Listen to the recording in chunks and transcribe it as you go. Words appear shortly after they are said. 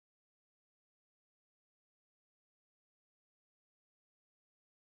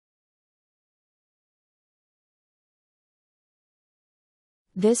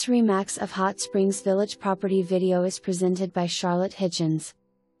This Remax of Hot Springs Village property video is presented by Charlotte Hitchens.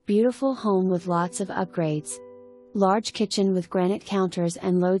 Beautiful home with lots of upgrades. Large kitchen with granite counters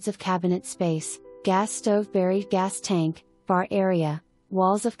and loads of cabinet space, gas stove, buried gas tank, bar area,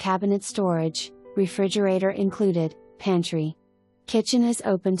 walls of cabinet storage, refrigerator included, pantry. Kitchen is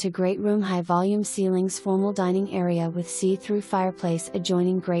open to great room, high volume ceilings, formal dining area with see-through fireplace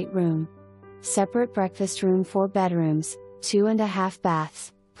adjoining great room. Separate breakfast room, 4 bedrooms, 2.5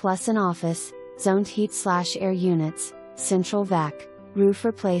 baths, plus an office, zoned heat/air units, central vac, roof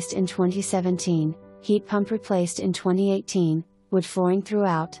replaced in 2017, heat pump replaced in 2018, wood flooring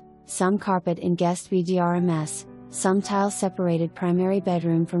throughout, some carpet in guest bdrms, some tile separated primary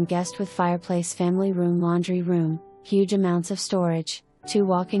bedroom from guest with fireplace, family room, laundry room, huge amounts of storage, 2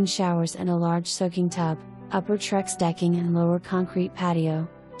 walk-in showers and a large soaking tub, upper trex decking and lower concrete patio,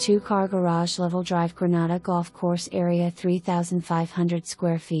 2-car garage, level drive, Granada Golf Course Area, 3,500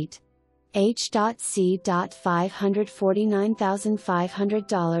 square feet. H.C.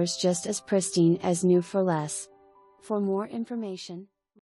 $549,500, just as pristine as new for less. For more information,